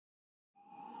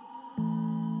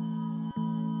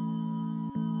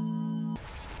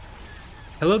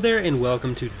Hello there and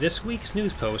welcome to this week's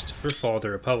news post for Fall of the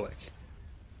Republic.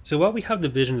 So while we have the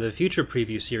Vision of the Future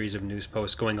preview series of news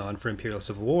posts going on for Imperial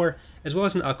Civil War, as well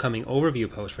as an upcoming overview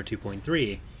post for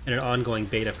 2.3, and an ongoing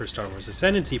beta for Star Wars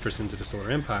Ascendancy for Sins of the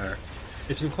Solar Empire,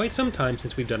 it's been quite some time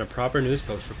since we've done a proper news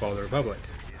post for Fall of the Republic.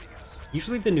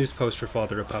 Usually the news posts for Fall of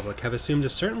the Republic have assumed a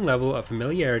certain level of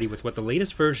familiarity with what the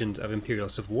latest versions of Imperial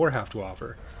Civil War have to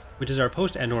offer, which is our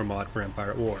post-Endor mod for Empire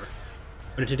at War.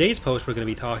 But in today's post we're going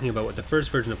to be talking about what the first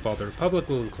version of Fall of the Republic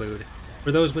will include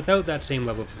for those without that same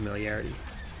level of familiarity.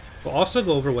 We'll also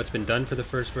go over what's been done for the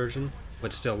first version,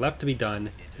 what's still left to be done,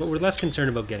 what we're less concerned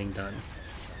about getting done.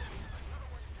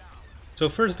 So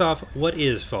first off, what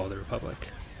is Fall of the Republic?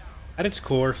 At its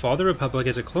core, Fall of the Republic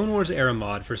is a Clone Wars era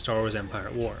mod for Star Wars Empire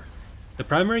at War. The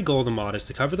primary goal of the mod is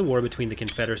to cover the war between the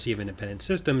Confederacy of Independent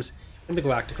Systems and the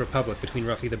Galactic Republic between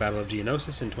roughly the Battle of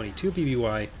Geonosis in 22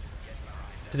 BBY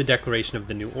to the declaration of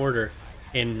the New Order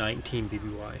in 19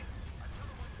 BBY.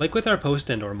 Like with our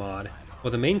post-Endor mod,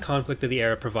 while the main conflict of the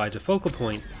era provides a focal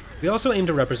point, we also aim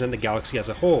to represent the galaxy as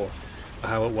a whole,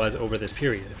 how it was over this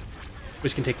period,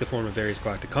 which can take the form of various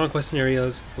galactic conquest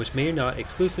scenarios, which may not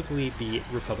exclusively be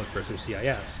Republic versus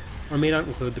CIS, or may not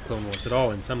include the Clone Wars at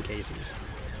all in some cases.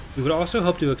 We would also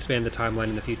hope to expand the timeline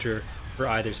in the future for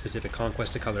either specific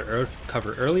conquest to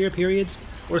cover earlier periods,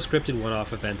 or scripted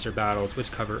one-off events or battles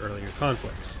which cover earlier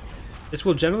conflicts. This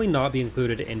will generally not be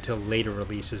included until later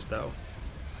releases though.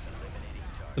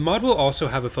 The mod will also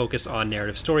have a focus on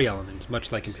narrative story elements,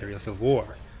 much like Imperial Civil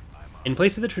War. In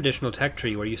place of the traditional tech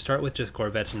tree where you start with just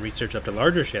corvettes and research up to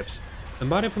larger ships, the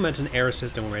mod implements an era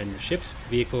system wherein the ships,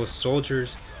 vehicles,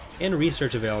 soldiers, and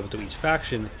research available to each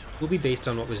faction will be based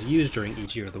on what was used during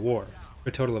each year of the war, for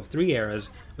a total of 3 eras,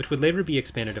 which would later be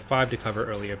expanded to 5 to cover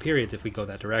earlier periods if we go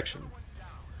that direction.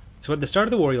 So at the start of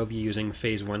the war you'll be using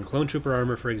Phase 1 clone trooper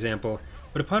armor for example,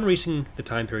 but upon reaching the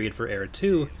time period for Era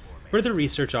 2, further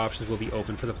research options will be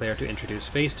open for the player to introduce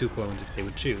Phase 2 clones if they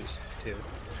would choose to,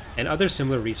 and other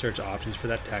similar research options for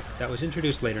that tech that was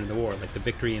introduced later in the war, like the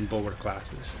Victory and Bulwark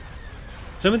classes.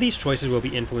 Some of these choices will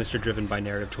be influenced or driven by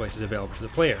narrative choices available to the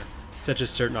player, such as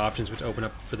certain options which open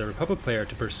up for the Republic player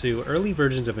to pursue early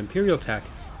versions of Imperial tech,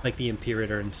 like the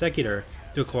Imperator and Secutor,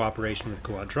 through cooperation with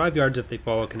Quad Drive Yards if they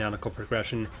follow canonical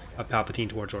progression of Palpatine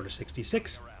towards Order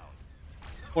 66,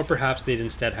 or perhaps they'd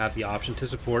instead have the option to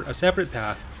support a separate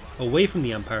path away from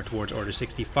the Empire towards Order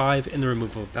 65 and the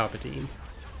removal of Palpatine.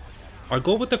 Our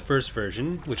goal with the first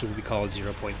version, which will be called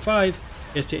 0.5,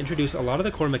 is to introduce a lot of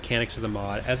the core mechanics of the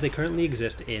mod as they currently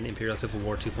exist in Imperial Civil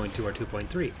War 2.2 or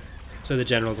 2.3. So the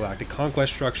general galactic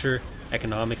conquest structure,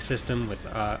 economic system with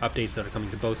updates that are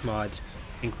coming to both mods,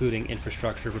 including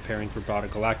infrastructure preparing for broader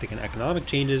galactic and economic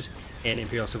changes, and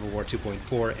Imperial Civil War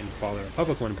 2.4 and Fall of the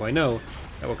Republic 1.0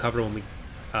 that we'll cover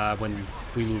when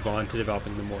we move on to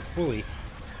developing them more fully,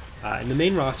 and the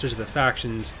main rosters of the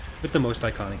factions with the most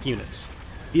iconic units.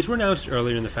 These were announced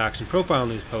earlier in the faction profile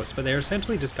news post, but they are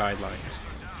essentially just guidelines.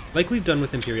 Like we've done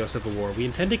with Imperial Civil War, we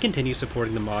intend to continue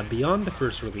supporting the mod beyond the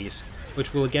first release,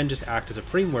 which will again just act as a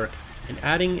framework and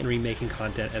adding and remaking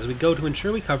content as we go to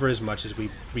ensure we cover as much as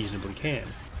we reasonably can.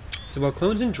 So while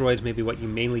clones and droids may be what you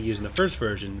mainly use in the first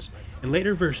versions, in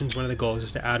later versions one of the goals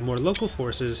is to add more local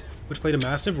forces which played a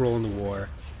massive role in the war,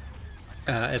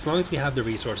 as long as we have the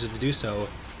resources to do so,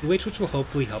 in which will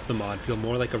hopefully help the mod feel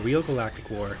more like a real galactic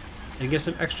war and give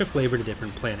some extra flavor to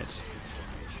different planets.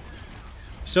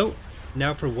 So,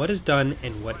 now for what is done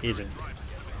and what isn't.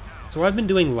 So I've been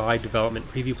doing live development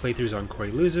preview playthroughs on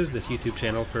Corey Loses, this YouTube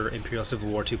channel for Imperial Civil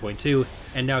War 2.2,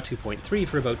 and now 2.3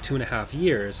 for about 2.5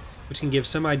 years, which can give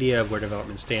some idea of where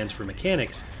development stands for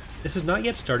mechanics. This has not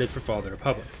yet started for Fall of the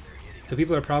Republic, so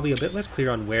people are probably a bit less clear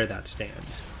on where that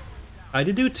stands. I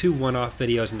did do 2 one-off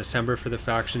videos in December for the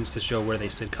factions to show where they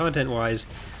stood content-wise,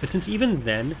 but since even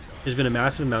then, there's been a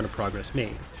massive amount of progress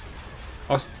made.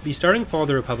 I'll be starting Fall of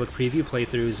the Republic preview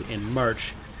playthroughs in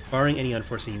March, barring any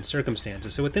unforeseen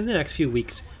circumstances, so within the next few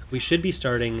weeks we should be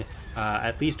starting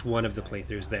at least one of the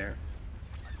playthroughs there.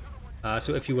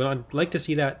 So if you would like to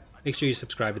see that, make sure you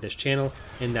subscribe to this channel,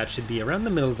 and that should be around the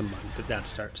middle of the month that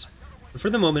starts. But for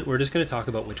the moment, we're just going to talk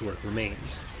about which work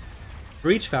remains.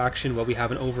 For each faction, while we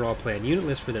have an overall planned unit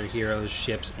list for their heroes,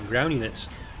 ships, and ground units,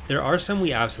 there are some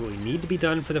we absolutely need to be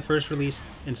done for the first release,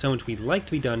 and some which we'd like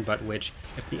to be done, but which,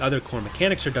 if the other core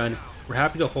mechanics are done, we're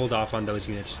happy to hold off on those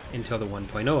units until the 1.0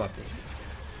 update.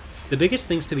 The biggest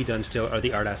things to be done still are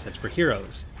the art assets for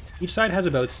heroes. Each side has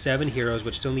about 7 heroes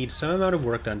which still need some amount of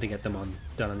work done to get them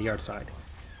done on the art side.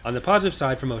 On the positive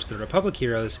side for most of the Republic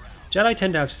heroes, Jedi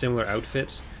tend to have similar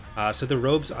outfits, so the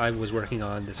robes I was working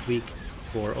on this week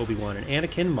for Obi-Wan and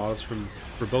Anakin, models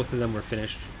for both of them were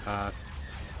finished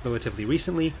relatively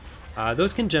recently,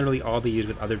 Those can generally all be used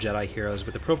with other Jedi heroes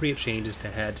with appropriate changes to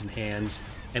heads and hands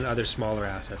and other smaller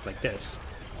assets like this.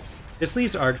 This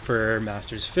leaves art for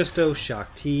Masters Fisto,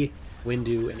 Shaak Ti,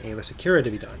 Windu, and Aayla Secura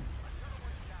to be done.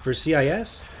 For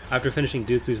CIS, after finishing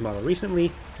Dooku's model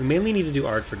recently, we mainly need to do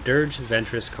art for Dirge,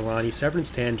 Ventress, Kalani, Severance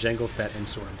Tan, Jango Fett, and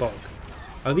Sora Bulk.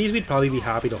 Of these, we'd probably be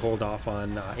happy to hold off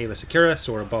on Aayla Secura,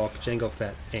 Sora Bulk, Jango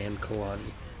Fett, and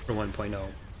Kalani for 1.0.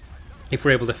 If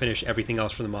we're able to finish everything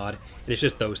else for the mod, and it's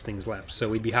just those things left, so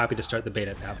we'd be happy to start the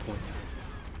beta at that point.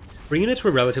 For units,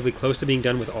 we're relatively close to being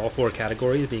done with all 4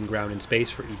 categories, being ground and space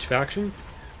for each faction.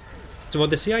 So while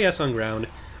the CIS on ground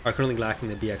are currently lacking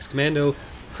the BX Commando,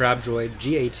 Crab Droid,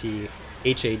 GAT,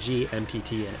 HAG,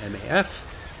 MTT, and MAF,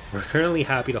 we're currently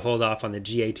happy to hold off on the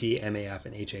GAT, MAF,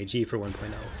 and HAG for 1.0.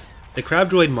 The Crab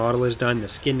Droid model is done, the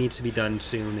skin needs to be done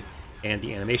soon, and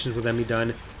the animations will then be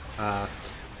done.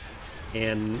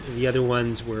 And the other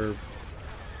ones we're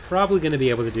probably going to be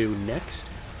able to do next.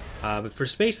 But for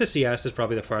space, the CS is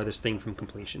probably the farthest thing from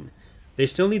completion. They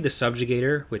still need the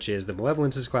Subjugator, which is the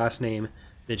Malevolence's class name,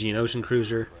 the Geonosian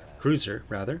Cruiser,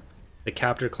 the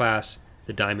Captor class,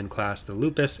 the Diamond class, the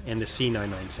Lupus, and the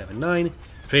C-9979,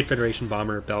 Trade Federation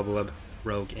Bomber, Belbullab,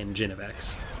 Rogue, and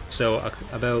Jinavex. So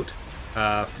about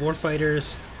 4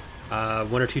 fighters,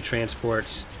 1 or 2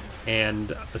 transports,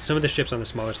 and some of the ships on the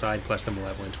smaller side, plus the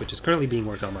Malevolence, which is currently being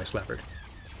worked on by Slepherd.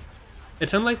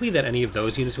 It's unlikely that any of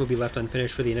those units will be left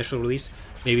unfinished for the initial release,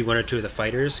 maybe 1 or 2 of the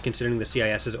fighters, considering the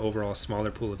CIS's overall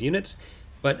smaller pool of units,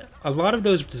 but a lot of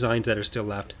those designs that are still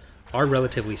left are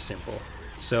relatively simple.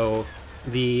 So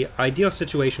the ideal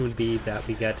situation would be that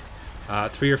we get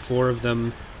 3 or 4 of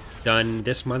them done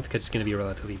this month, because it's going to be a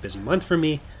relatively busy month for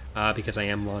me, because I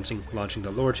am launching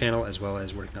the lore channel, as well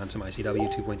as working on some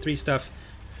ICW 2.3 stuff.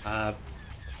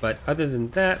 But other than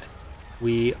that,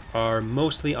 we are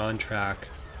mostly on track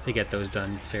to get those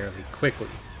done fairly quickly.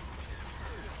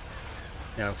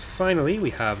 Now finally,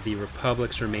 we have the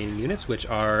Republic's remaining units, which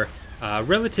are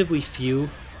relatively few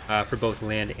for both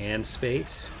land and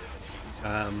space.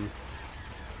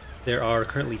 There are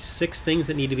currently 6 things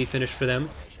that need to be finished for them,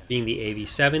 being the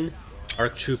AV-7,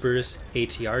 ARC Troopers,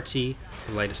 AT-RT, the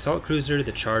Light Assault Cruiser,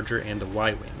 the Charger, and the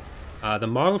Y-Wing. The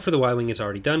model for the Y-Wing is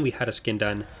already done. We had a skin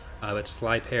done, but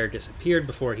Slypear disappeared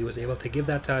before he was able to give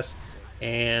that to us,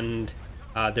 and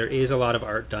there is a lot of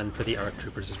art done for the ARC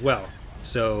Troopers as well.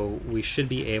 So we should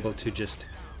be able to just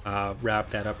wrap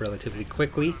that up relatively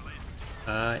quickly.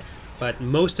 But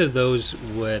most of those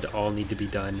would all need to be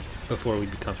done before we'd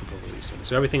be comfortable releasing.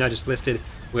 So everything I just listed,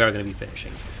 we are going to be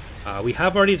finishing. We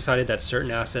have already decided that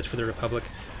certain assets for the Republic,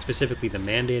 specifically the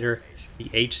Mandator, the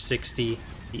H-60,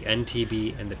 the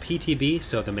NTB, and the PTB,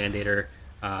 so the Mandator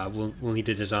we'll need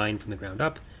to design from the ground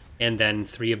up, and then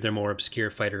 3 of their more obscure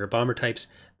fighter or bomber types,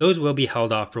 those will be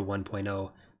held off for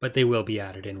 1.0, but they will be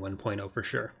added in 1.0 for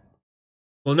sure.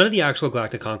 While none of the actual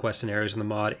Galactic Conquest scenarios in the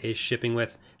mod is shipping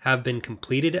with have been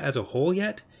completed as a whole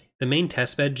yet, the main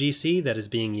testbed GC that is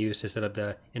being used to set up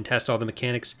and test all the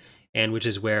mechanics, and which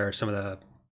is where some of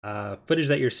the footage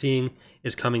that you're seeing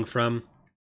is coming from.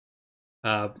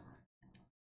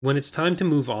 When it's time to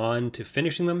move on to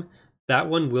finishing them, that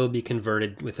one will be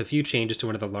converted with a few changes to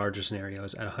one of the larger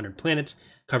scenarios at 100 planets,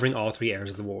 covering all 3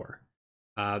 eras of the war.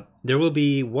 There will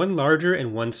be 1 larger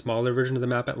and 1 smaller version of the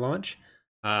map at launch.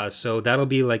 So that'll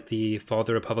be like the Fall of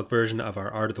the Republic version of our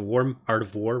Art of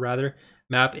War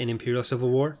map in Imperial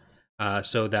Civil War.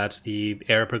 So that's the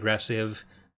era progressive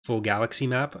full galaxy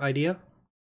map idea.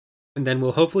 And then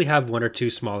we'll hopefully have 1 or 2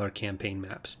 smaller campaign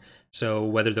maps. So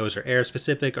whether those are era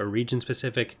specific or region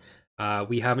specific,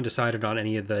 we haven't decided on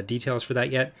any of the details for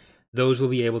that yet. Those will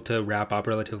be able to wrap up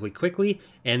relatively quickly,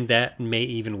 and that may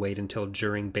even wait until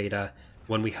during beta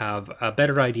when we have a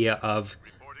better idea of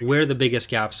where the biggest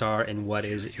gaps are and what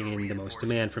is in the most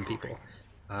demand from people.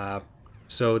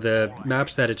 So the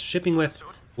maps that it's shipping with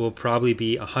will probably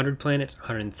be 100 planets,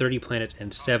 130 planets,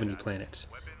 and 70 planets.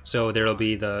 So there'll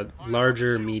be the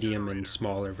larger, medium, and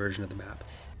smaller version of the map.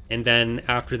 And then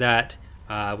after that,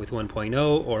 with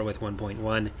 1.0 or with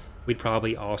 1.1, we'd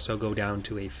probably also go down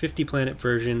to a 50 planet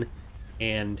version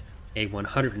and a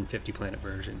 150 planet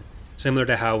version, similar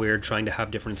to how we're trying to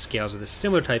have different scales of the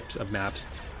similar types of maps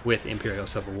with Imperial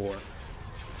Civil War.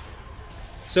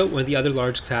 So one of the other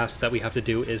large tasks that we have to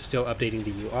do is still updating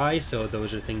the UI, so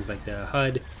those are things like the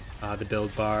HUD, the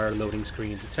build bar, loading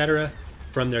screens, etc.,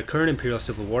 from their current Imperial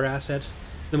Civil War assets,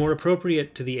 the more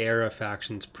appropriate to the era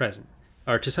factions present,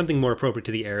 or to something more appropriate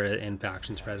to the era and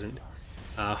factions present.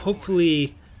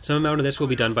 Hopefully some amount of this will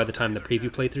be done by the time the preview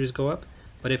playthroughs go up,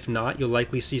 but if not, you'll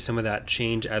likely see some of that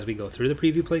change as we go through the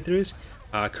preview playthroughs.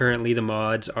 Currently the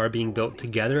mods are being built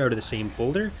together out of the same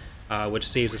folder, which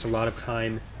saves us a lot of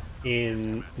time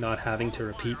in not having to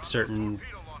repeat certain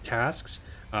tasks,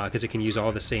 because it can use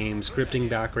all the same scripting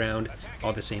background,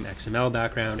 all the same XML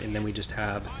background, and then we just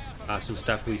have some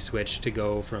stuff we switch to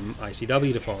go from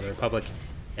ICW to Fall of the Republic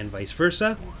and vice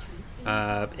versa.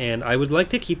 And I would like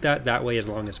to keep that way as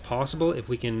long as possible. If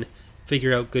we can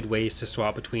figure out good ways to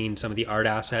swap between some of the art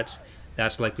assets,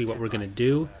 that's likely what we're going to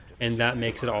do, and that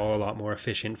makes it all a lot more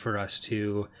efficient for us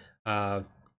to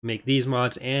make these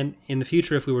mods. And in the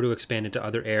future, if we were to expand into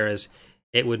other eras,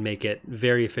 it would make it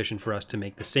very efficient for us to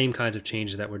make the same kinds of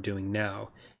changes that we're doing now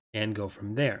and go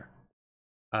from there.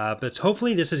 But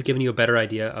hopefully this has given you a better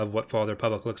idea of what Fall of the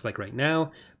Republic looks like right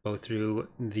now, both through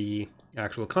the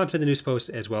actual content of the news post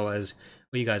as well as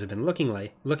what you guys have been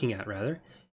looking at,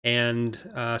 and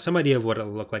some idea of what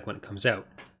it'll look like when it comes out.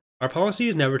 Our policy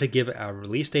is never to give a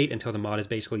release date until the mod is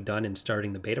basically done and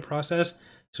starting the beta process,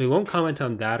 so we won't comment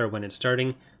on that or when it's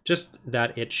starting, just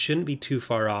that it shouldn't be too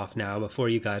far off now before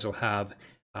you guys will have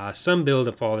some build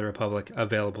of Fall of the Republic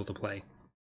available to play.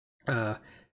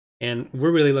 And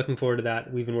we're really looking forward to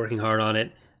that. We've been working hard on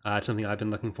it. It's something I've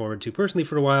been looking forward to personally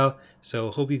for a while, so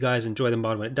hope you guys enjoy the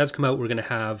mod when it does come out. We're going to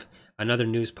have another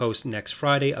news post next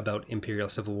Friday about Imperial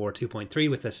Civil War 2.3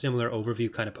 with a similar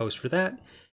overview kind of post for that.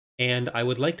 And I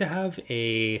would like to have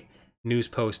a news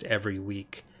post every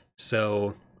week.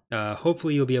 So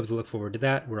hopefully you'll be able to look forward to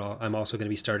that. I'm also going to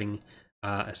be starting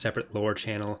a separate lore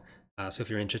channel. So if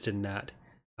you're interested in that,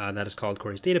 that is called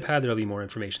Corey's Datapad. There'll be more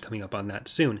information coming up on that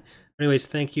soon. Anyways,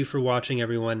 thank you for watching,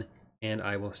 everyone, and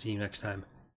I will see you next time.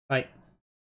 Bye.